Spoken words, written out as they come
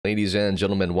Ladies and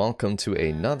gentlemen, welcome to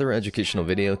another educational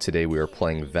video. Today we are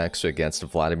playing Vex against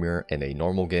Vladimir in a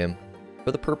normal game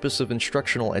for the purpose of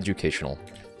instructional educational.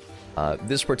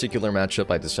 This particular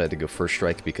matchup I decided to go first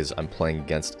strike because I'm playing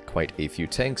against quite a few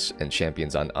tanks and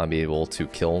champions I'm able to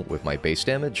kill with my base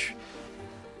damage.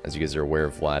 As you guys are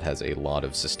aware, Vlad has a lot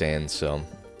of sustain, so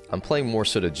I'm playing more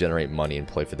so to generate money and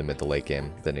play for the mid to late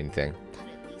game than anything.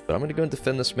 But I'm going to go and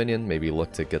defend this minion, maybe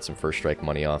look to get some first strike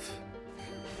money off.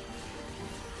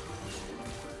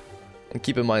 And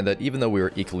keep in mind that even though we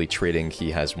were equally trading,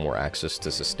 he has more access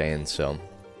to sustain, so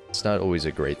it's not always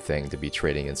a great thing to be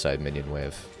trading inside minion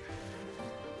wave.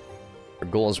 Our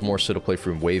goal is more so to play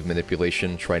through wave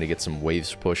manipulation, trying to get some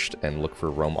waves pushed and look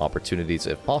for roam opportunities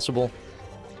if possible.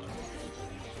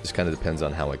 This kind of depends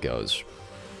on how it goes.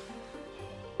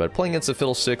 But playing against a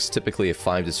Fiddlesticks, typically a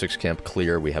 5 to 6 camp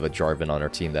clear. We have a Jarvan on our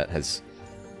team that has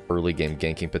early game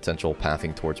ganking potential,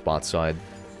 pathing towards bot side.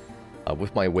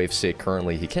 With my wave state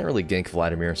currently, he can't really gank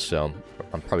Vladimir, so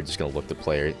I'm probably just going to look to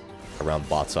play around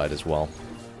bot side as well.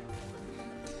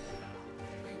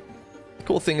 The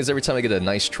cool thing is every time I get a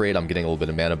nice trade, I'm getting a little bit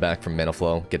of mana back from mana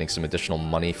flow, getting some additional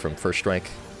money from first strike.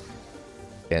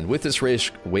 And with this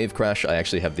wave crash, I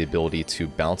actually have the ability to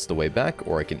bounce the wave back,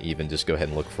 or I can even just go ahead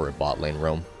and look for a bot lane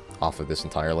roam off of this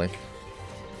entirely.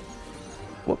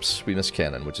 Whoops, we missed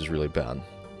cannon, which is really bad.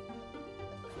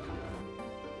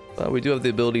 We do have the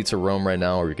ability to roam right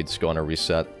now, or we could just go on a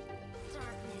reset.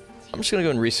 I'm just going to go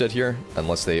and reset here,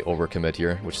 unless they overcommit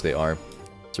here, which they are.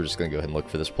 So we're just going to go ahead and look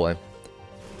for this play.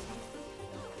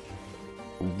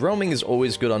 Roaming is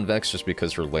always good on Vex, just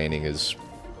because her laning is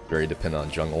very dependent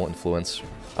on jungle influence.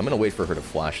 I'm going to wait for her to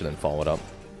flash and then follow it up.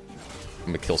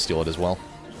 I'm going to kill steal it as well.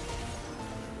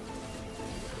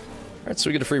 Alright,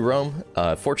 so we get a free roam.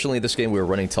 Fortunately, this game we were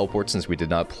running teleport since we did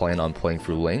not plan on playing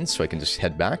through lanes, so I can just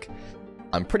head back.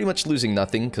 I'm pretty much losing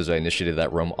nothing because I initiated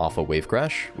that roam off a wave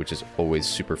crash, which is always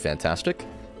super fantastic.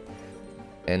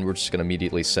 And we're just going to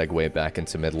immediately segue back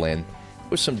into mid lane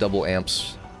with some double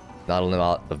amps. Not a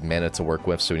lot of mana to work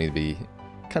with, so we need to be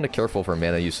kind of careful for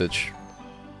mana usage.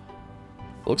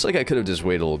 Looks like I could have just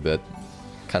waited a little bit.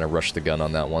 Kind of rushed the gun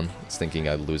on that one. I was thinking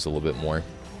I'd lose a little bit more.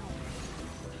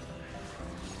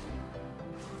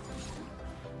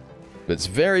 But it's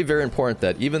very, very important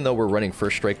that even though we're running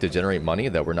first strike to generate money,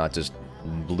 that we're not just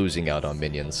losing out on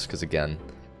minions. Because again,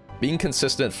 being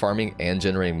consistent farming and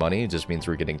generating money just means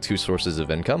we're getting two sources of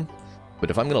income.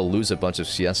 But if I'm going to lose a bunch of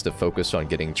CS to focus on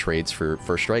getting trades for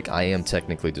first strike, I am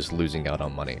technically just losing out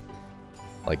on money.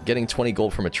 Like getting 20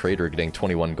 gold from a trade or getting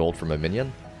 21 gold from a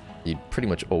minion, you'd pretty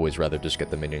much always rather just get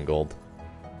the minion gold.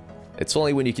 It's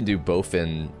only when you can do both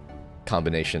in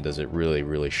combination does it really,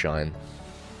 really shine.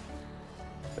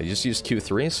 I just used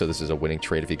Q3, so this is a winning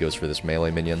trade if he goes for this melee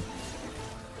minion.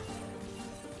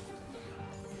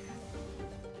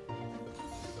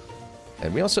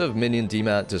 And we also have minion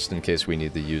demat just in case we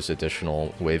need to use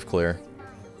additional wave clear.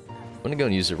 I'm going to go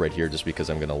and use it right here just because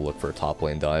I'm going to look for a top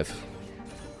lane dive.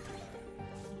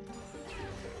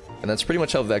 And that's pretty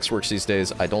much how Vex works these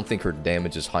days. I don't think her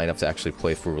damage is high enough to actually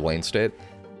play through lane state.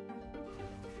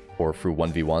 Or through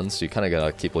 1v1, so you kind of got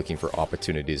to keep looking for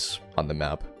opportunities on the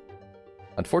map.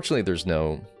 Unfortunately, there's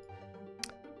no...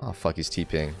 Oh, fuck, he's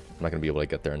TPing. I'm not going to be able to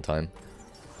get there in time.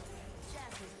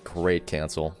 Great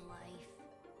cancel.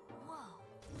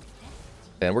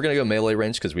 And we're going to go melee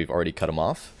range because we've already cut him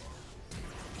off.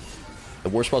 The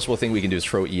worst possible thing we can do is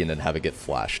throw E and then have it get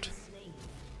flashed.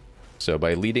 So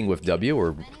by leading with W,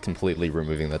 we're completely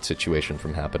removing that situation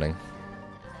from happening.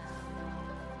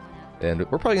 And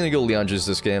we're probably going to go Liandry's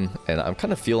this game, and I'm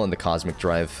kind of feeling the Cosmic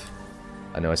Drive.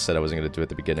 I know I said I wasn't going to do it at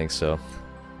the beginning, so...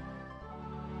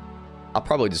 I'll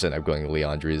probably just end up going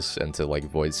Liandry's into like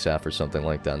Void Staff or something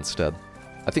like that instead.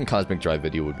 I think Cosmic Drive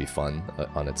video would be fun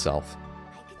on itself.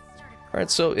 Alright,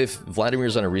 so if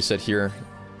Vladimir's on a reset here,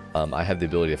 I have the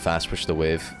ability to fast push the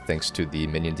wave thanks to the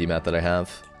minion demat that I have.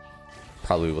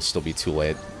 Probably will still be too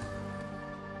late.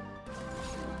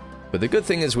 But the good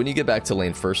thing is when you get back to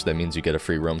lane first, that means you get a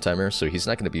free roam timer, so he's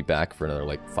not going to be back for another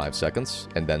like 5 seconds,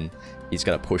 and then he's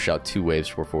got to push out 2 waves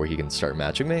before he can start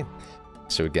matching me.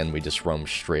 So again, we just roam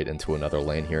straight into another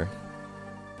lane here.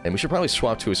 And we should probably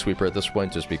swap to a sweeper at this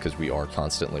point, just because we are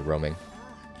constantly roaming.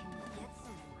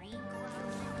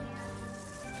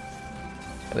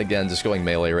 And again, just going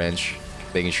melee range,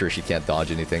 making sure she can't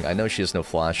dodge anything. I know she has no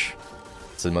flash,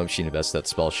 so the moment she invests that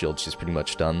spell shield, she's pretty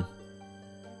much done.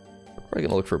 We're probably going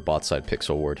to look for a bot side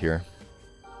pixel ward here.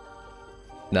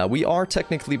 Now, we are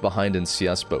technically behind in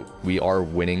CS, but we are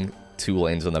winning 2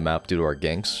 lanes on the map due to our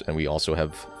ganks, and we also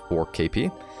have 4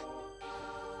 KP,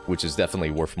 which is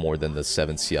definitely worth more than the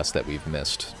 7 CS that we've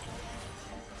missed.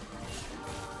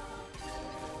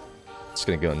 Just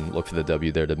gonna go and look for the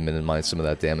W there to minimize some of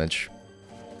that damage.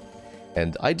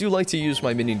 And I do like to use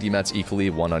my minion demats equally,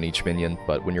 one on each minion,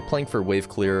 but when you're playing for wave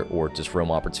clear or just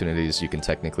roam opportunities, you can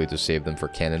technically just save them for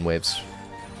cannon waves.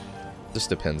 Just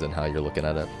depends on how you're looking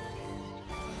at it.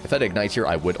 If I had Ignite here,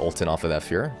 I would ult in off of that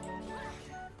Fear.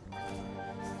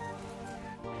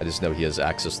 I just know he has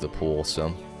access to the pool,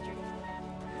 so...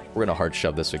 We're gonna hard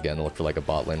shove this again and look for like a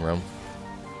bot lane roam.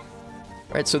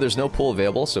 Alright, so there's no pool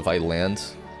available, so if I land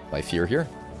my Fear here,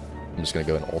 I'm just gonna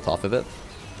go and ult off of it.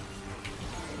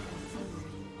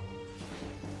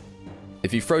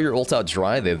 If you throw your ult out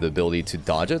dry, they have the ability to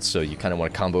dodge it, so you kind of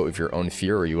want to combo it with your own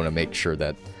Fear, or you want to make sure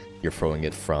that you're throwing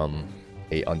it from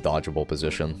a undodgeable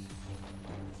position.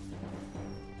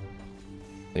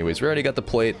 Anyways, we already got the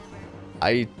plate.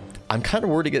 I'm kind of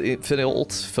worried to get Fiddle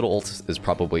ult. Fiddle ult is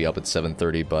probably up at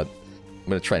 730, but I'm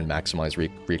going to try and maximize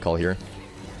recall here.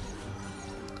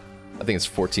 I think it's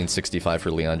 1465 for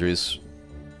Liandry's.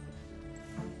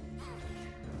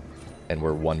 And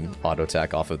we're one auto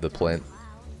attack off of the plate.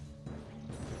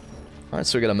 Alright,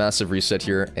 so we got a massive reset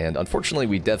here, and unfortunately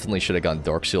we definitely should have gone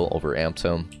Dark Seal over Amp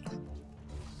Tome.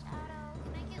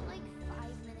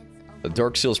 The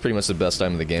Dark Seal is pretty much the best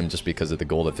item in the game just because of the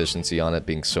gold efficiency on it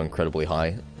being so incredibly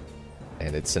high.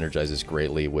 And it synergizes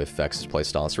greatly with Vex's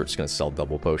playstyle, so we're just going to sell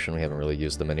Double Potion. We haven't really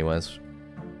used them anyways.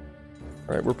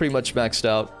 Alright, we're pretty much maxed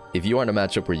out. If you are in a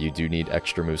matchup where you do need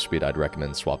extra move speed, I'd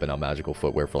recommend swapping out Magical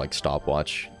Footwear for like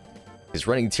Stopwatch. Because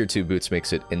running tier 2 boots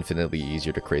makes it infinitely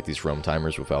easier to create these roam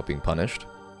timers without being punished.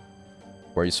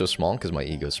 Why are you so small? Because my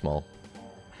ego's small.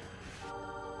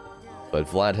 But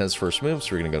Vlad has first move,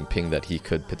 so we're going to go and ping that he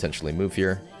could potentially move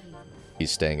here.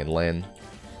 He's staying in lane.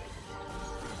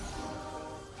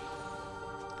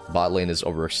 Bot lane is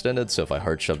overextended, so if I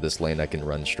hard shove this lane, I can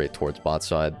run straight towards bot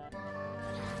side.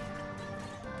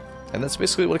 And that's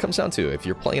basically what it comes down to. If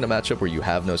you're playing in a matchup where you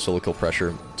have no solo kill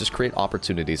pressure, just create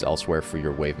opportunities elsewhere for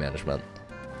your wave management.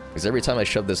 Because every time I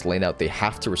shove this lane out, they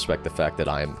have to respect the fact that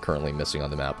I am currently missing on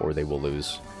the map, or they will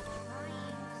lose.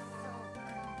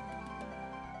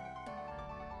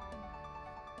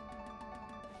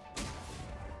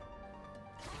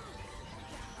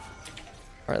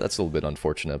 Alright, that's a little bit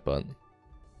unfortunate, but...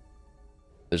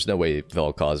 there's no way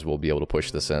Vel'Koz will be able to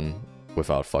push this in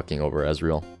without fucking over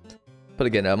Ezreal. But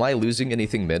again, am I losing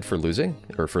anything mid for losing?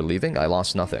 Or for leaving? I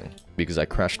lost nothing, because I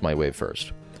crashed my wave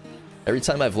first. Every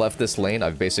time I've left this lane,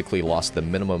 I've basically lost the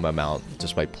minimum amount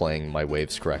just by playing my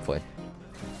waves correctly.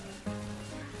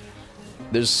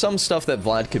 There's some stuff that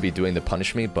Vlad could be doing to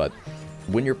punish me, but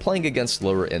when you're playing against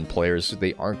lower end players,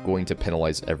 they aren't going to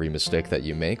penalize every mistake that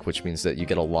you make, which means that you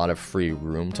get a lot of free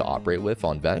room to operate with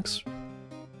on Vex.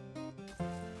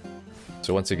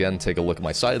 So once again, take a look at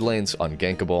my side lanes,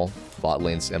 ungankable, bot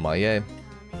lanes MIA.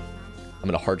 I'm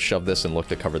going to hard shove this and look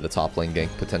to cover the top lane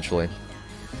gank, potentially.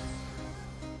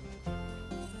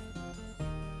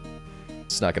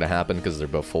 It's not going to happen because they're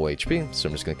both full HP, so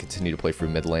I'm just going to continue to play through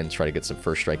mid lane, try to get some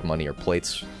first strike money or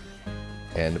plates.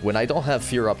 And when I don't have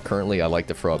Fear up currently, I like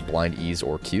to throw out Blind E's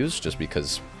or Q's, just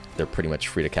because they're pretty much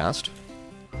free to cast.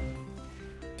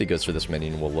 If he goes for this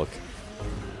minion, we'll look.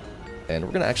 And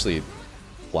we're going to actually...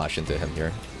 flash into him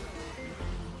here.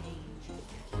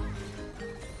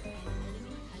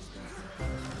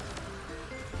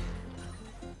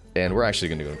 And we're actually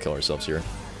going to go and kill ourselves here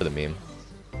for the meme.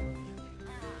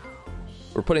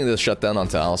 We're putting this shutdown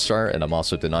onto Alistar, and I'm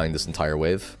also denying this entire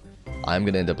wave. I'm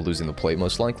going to end up losing the plate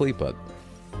most likely, but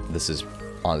this is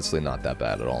honestly not that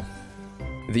bad at all.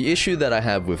 The issue that I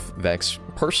have with Vex,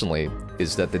 personally,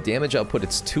 is that the damage output,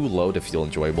 it's too low to feel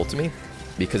enjoyable to me,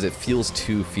 because it feels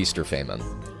too feast or famine.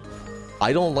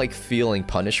 I don't like feeling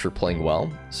punished for playing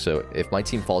well, so if my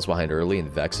team falls behind early and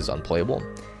Vex is unplayable,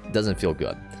 it doesn't feel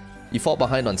good. You fall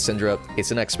behind on Syndra,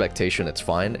 it's an expectation, it's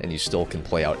fine, and you still can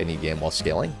play out any game while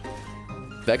scaling.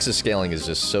 Vex's scaling is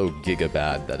just so giga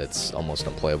bad that it's almost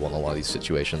unplayable in a lot of these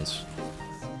situations.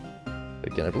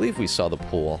 Again, I believe we saw the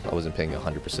pool. I wasn't paying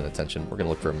 100% attention. We're going to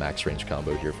look for a max range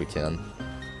combo here if we can.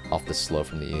 Off the slow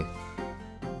from the E.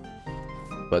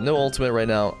 But no ultimate right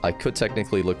now. I could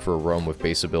technically look for a roam with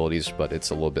base abilities, but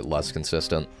it's a little bit less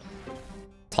consistent.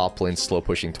 Top lane slow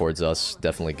pushing towards us.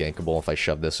 Definitely gankable if I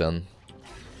shove this in.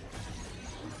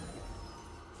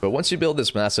 But once you build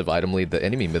this massive item lead, the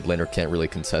enemy mid laner can't really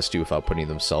contest you without putting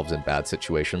themselves in bad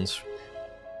situations.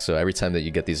 So every time that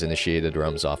you get these initiated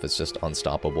roams off, it's just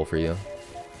unstoppable for you.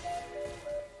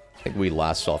 I think we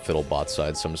last saw Fiddle bot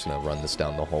side, so I'm just going to run this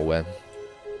down the whole way.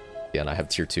 Yeah, and I have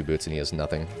tier 2 boots and he has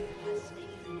nothing.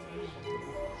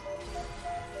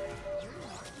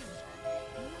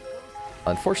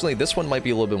 Unfortunately, this one might be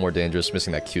a little bit more dangerous.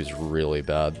 Missing that Q is really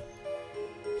bad.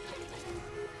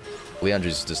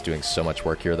 Leandri's just doing so much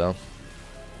work here, though.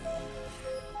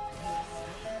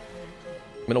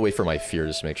 I'm gonna wait for my fear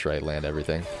just to make sure I land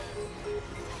everything.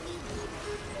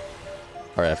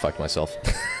 Alright, I fucked myself.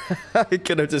 I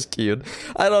could have just queued.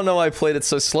 I don't know why I played it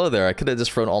so slow there. I could have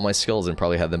just thrown all my skills and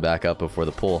probably had them back up before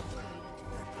the pull.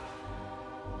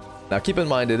 Now keep in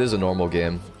mind, it is a normal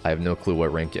game. I have no clue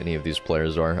what rank any of these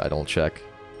players are. I don't check.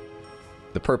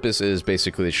 The purpose is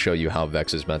basically to show you how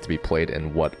Vex is meant to be played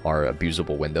and what are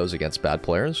abusable windows against bad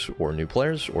players, or new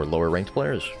players, or lower ranked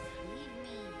players.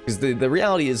 Because the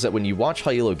reality is that when you watch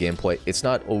High Elo gameplay, it's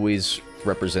not always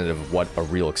representative of what a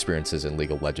real experience is in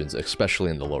League of Legends,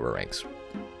 especially in the lower ranks.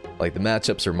 Like, the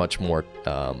matchups are much more,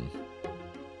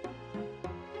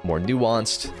 more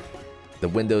nuanced. The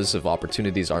windows of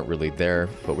opportunities aren't really there.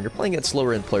 But when you're playing against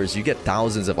lower end players, you get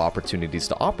thousands of opportunities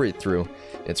to operate through.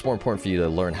 It's more important for you to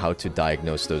learn how to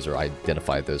diagnose those or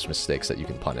identify those mistakes that you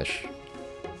can punish.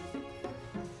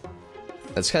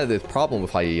 That's kind of the problem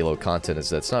with high elo content, is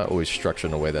that it's not always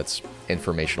structured in a way that's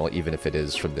informational, even if it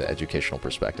is from the educational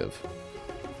perspective.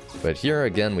 But here,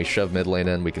 again, we shove mid lane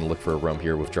in. We can look for a roam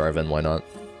here with Jarvan, why not?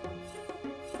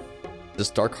 Does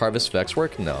Dark Harvest Vex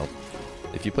work? No.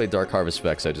 If you play Dark Harvest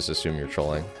Vex, I just assume you're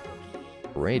trolling.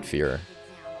 Great fear.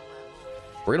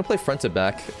 We're gonna play front to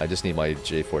back. I just need my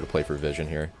J4 to play for vision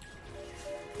here.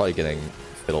 Probably getting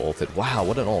Fiddle ulted. Wow,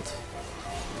 what an ult.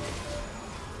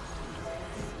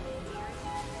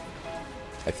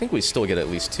 I think we still get at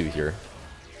least 2 here.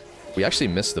 We actually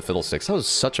missed the Fiddlesticks. That was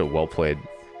such a well-played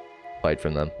fight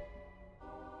from them.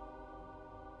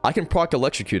 I can proc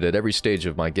Electrocute at every stage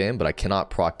of my game, but I cannot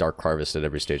proc Dark Harvest at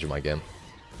every stage of my game.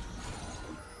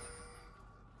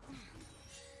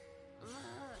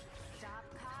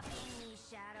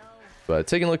 But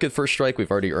taking a look at First Strike,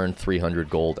 we've already earned 300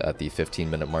 gold at the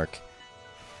 15-minute mark.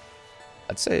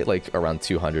 I'd say like around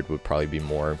 200 would probably be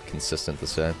more consistent to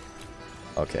say.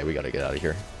 Okay, we gotta get out of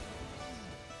here.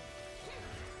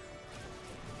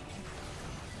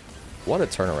 What a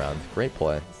turnaround. Great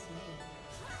play.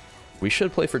 We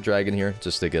should play for Dragon here,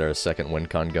 just to get our second win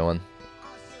con going.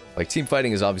 Like, team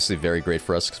fighting is obviously very great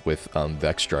for us with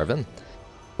Vex Jarvan.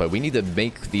 But we need to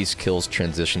make these kills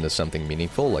transition to something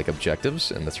meaningful, like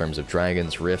objectives, in the terms of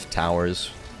dragons, rift, towers.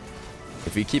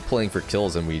 If we keep playing for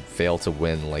kills and we fail to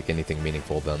win like anything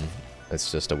meaningful, then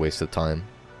it's just a waste of time.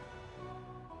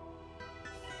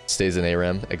 Stays in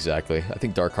ARAM, exactly. I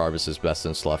think Dark Harvest is best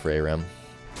in slot for ARAM.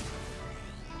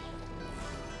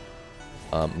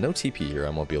 No TP here, I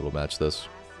won't be able to match this.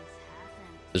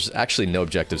 There's actually no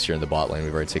objectives here in the bot lane.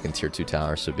 We've already taken tier 2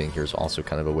 tower, so being here is also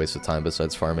kind of a waste of time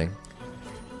besides farming.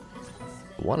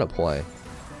 What a play.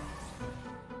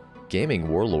 Gaming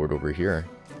Warlord over here.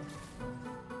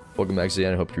 Welcome back,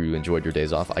 Zianni. I hope you enjoyed your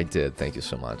days off. I did, thank you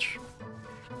so much.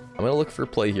 I'm going to look for a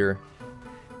play here.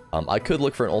 I could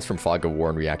look for an ult from Fog of War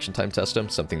and reaction time test him,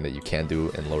 something that you can do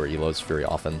in lower elos very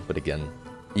often, but again,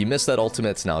 you miss that ultimate,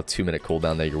 it's now a 2-minute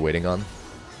cooldown that you're waiting on.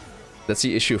 That's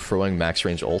the issue of throwing max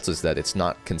range ults, is that it's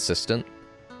not consistent.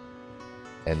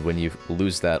 And when you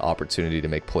lose that opportunity to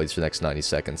make plays for the next 90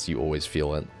 seconds, you always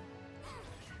feel it.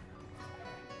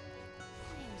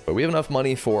 But we have enough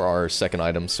money for our second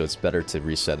item, so it's better to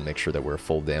reset and make sure that we're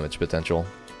full damage potential.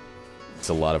 It's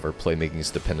a lot of our playmaking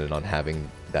is dependent on having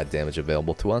that damage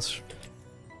available to us.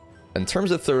 In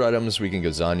terms of third items, we can go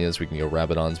Zanyas, we can go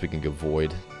Rabadons, we can go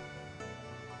Void.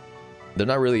 They're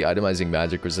not really itemizing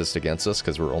magic resist against us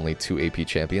because we're only 2 AP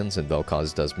champions and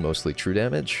Vel'Koz does mostly true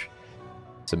damage.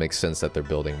 So it makes sense that they're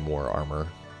building more armor.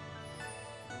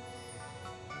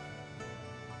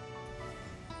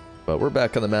 But we're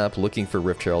back on the map looking for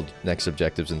Rift Herald. Next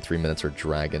objectives in 3 minutes are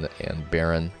Dragon and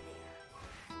Baron.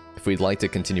 If we'd like to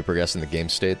continue progressing the game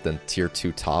state, then tier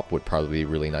 2 top would probably be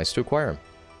really nice to acquire.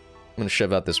 I'm going to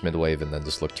shove out this mid wave and then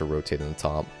just look to rotate in the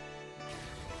top.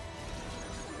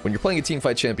 When you're playing a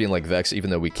teamfight champion like Vex, even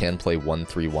though we can play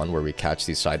 1-3-1 where we catch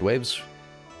these side waves,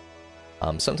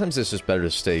 sometimes it's just better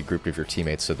to stay grouped with your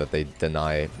teammates so that they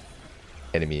deny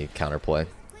enemy counterplay.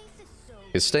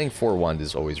 Because staying 4-1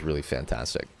 is always really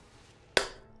fantastic.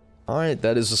 Alright,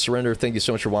 that is the surrender. Thank you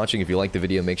so much for watching. If you liked the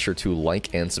video, make sure to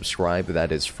like and subscribe.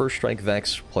 That is First Strike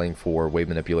Vex, playing for wave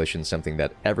manipulation, something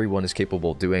that everyone is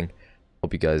capable of doing.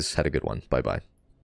 Hope you guys had a good one. Bye-bye.